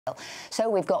lifestyle. So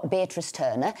we've got Beatrice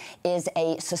Turner, is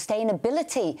a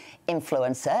sustainability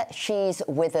influencer. She's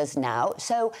with us now.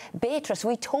 So Beatrice,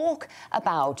 we talk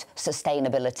about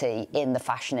sustainability in the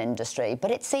fashion industry,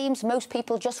 but it seems most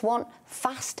people just want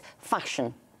fast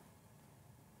fashion.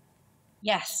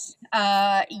 Yes.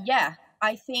 Yeah.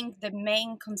 I think the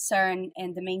main concern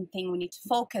and the main thing we need to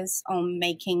focus on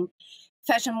making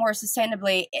fashion more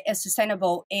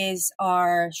sustainable is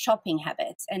our shopping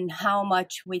habits and how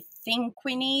much we think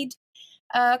we need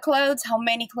clothes, how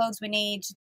many clothes we need,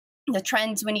 the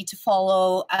trends we need to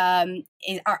follow.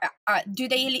 Do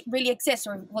they really exist,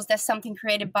 or was that something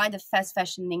created by the fast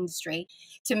fashion industry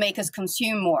to make us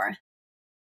consume more?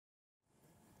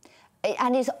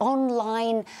 And is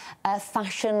online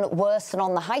fashion worse than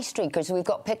on the high street? Because we've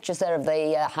got pictures there of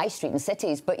the high street in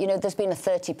cities, but, you know, there's been a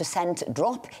 30%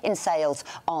 drop in sales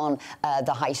on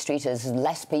the high street as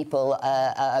less people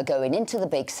are going into the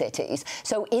big cities.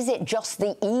 So is it just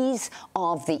the ease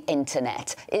of the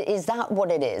internet? Is that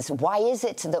what it is? Why is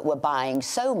it that we're buying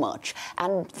so much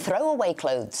and throwaway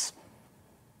clothes?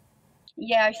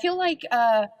 Yeah, I feel like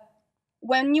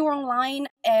when you're online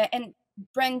and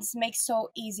brands make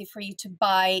so easy for you to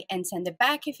buy and send it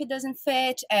back if it doesn't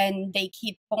fit, and they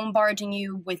keep bombarding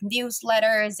you with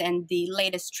newsletters and the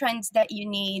latest trends that you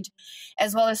need,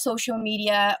 as well as social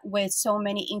media with so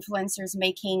many influencers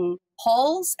making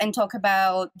hauls and talk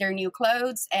about their new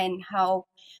clothes and how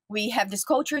we have this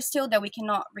culture still that we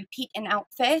cannot repeat an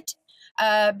outfit.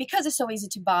 Because it's so easy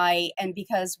to buy and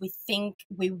because we think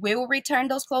we will return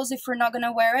those clothes if we're not going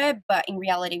to wear it, but in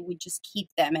reality we just keep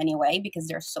them anyway because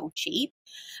they're so cheap,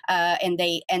 and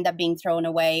they end up being thrown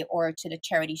away or to the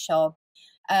charity shop.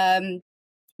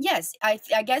 Yes,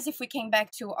 I guess if we came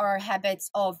back to our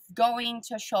habits of going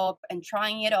to a shop and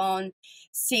trying it on,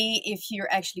 see if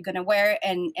you're actually going to wear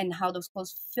it and how those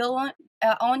clothes feel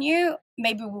on you,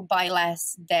 maybe we'll buy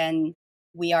less than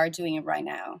we are doing it right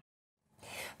now.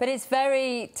 But it's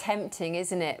very tempting,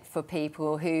 isn't it, for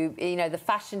people who, you know, the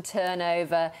fashion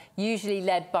turnover usually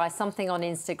led by something on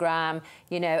Instagram,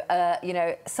 you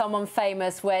know, someone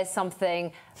famous wears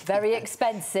something very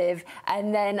expensive,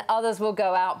 and then others will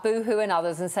go out, Boohoo and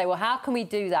others, and say, well, how can we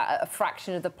do that at a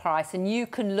fraction of the price? And you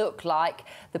can look like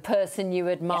the person you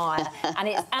admire. And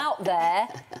it's out there.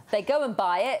 They go and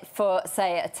buy it for,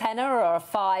 say, a tenner or a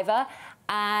fiver.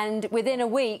 And within a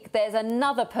week, there's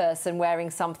another person wearing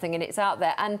something and it's out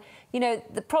there. And, you know,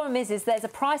 the problem is there's a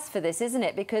price for this, isn't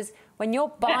it? Because when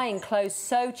you're buying clothes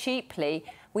so cheaply,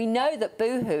 we know that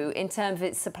Boohoo, in terms of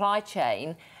its supply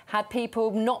chain, had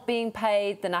people not being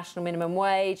paid the national minimum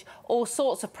wage, all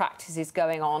sorts of practices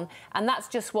going on. And that's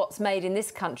just what's made in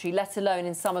this country, let alone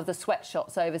in some of the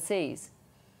sweatshops overseas.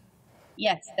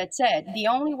 Yes, that's it. The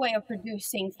only way of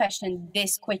producing fashion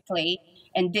this quickly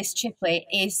and this cheaply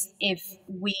is if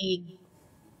we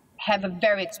have a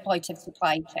very exploitative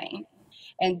supply chain.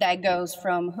 And that goes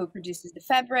from who produces the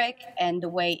fabric and the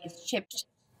way it's shipped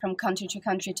from country to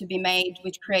country to be made,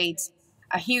 which creates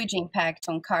a huge impact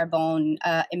on carbon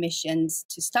emissions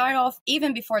to start off,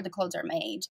 even before the clothes are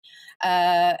made.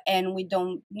 And we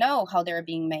don't know how they're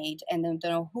being made, and we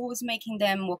don't know who is making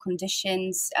them, what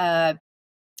conditions are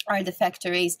the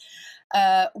factories.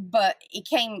 But it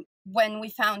came when we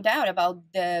found out about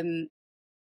the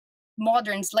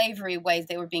modern slavery ways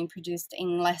they were being produced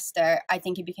in Leicester. I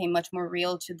think it became much more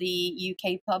real to the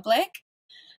UK public.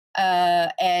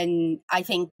 And I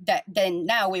think that then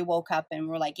now we woke up and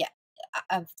we're like, yeah,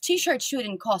 a t-shirt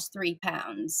shouldn't cost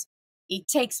 £3. It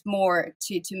takes more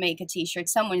to make a t-shirt.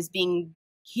 Someone is being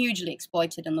hugely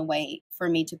exploited in the way for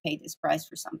me to pay this price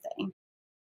for something.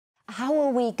 How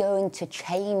are we going to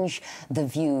change the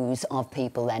views of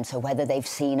people then? So whether they've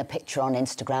seen a picture on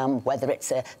Instagram, whether it's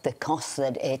the cost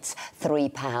that it's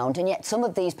 £3, and yet some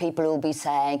of these people will be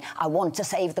saying, I want to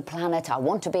save the planet, I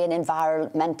want to be an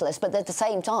environmentalist, but at the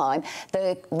same time,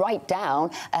 they're right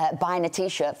down buying a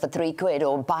T-shirt for £3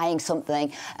 or buying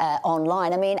something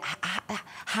online. I mean,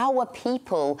 how are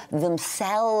people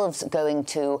themselves going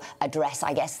to address,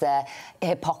 I guess, their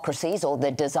hypocrisies or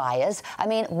their desires? I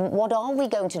mean, what are we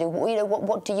going to do? You know,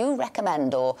 what do you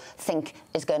recommend or think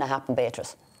is going to happen,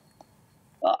 Beatrice?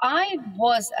 Well, I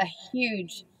was a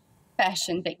huge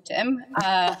fashion victim.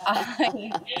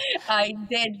 I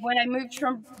did, when I moved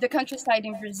from the countryside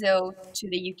in Brazil to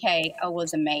the UK, I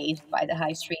was a maid by the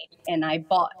high street, and I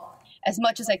bought as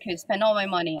much as I could, spend all my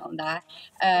money on that.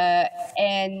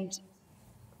 And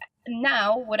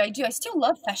now what I do, I still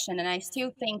love fashion and I still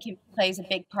think it plays a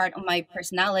big part of my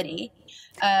personality.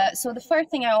 So the first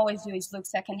thing I always do is look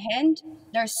secondhand.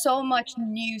 There's so much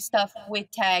new stuff with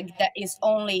tag that is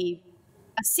only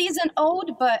a season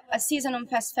old, but a season on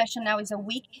fast fashion now is a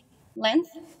week length.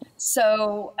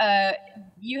 So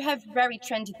you have very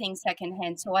trendy things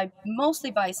secondhand. So I mostly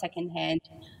buy secondhand.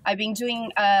 I've been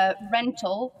doing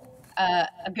rental a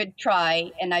good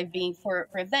try, and I've been for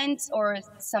events or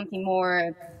something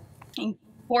more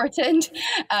important.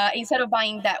 Instead of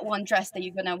buying that one dress that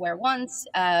you're gonna wear once,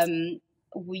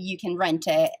 you can rent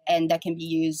it, and that can be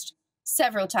used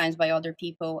several times by other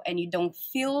people, and you don't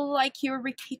feel like you're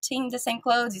repeating the same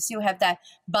clothes. You still have that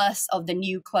buzz of the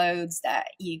new clothes that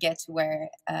you get to wear.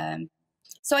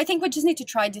 So I think we just need to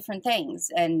try different things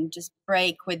and just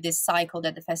break with this cycle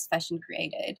that the fast fashion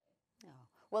created.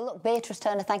 Well, look, Beatrice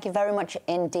Turner, thank you very much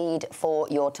indeed for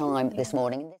your time this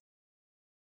morning.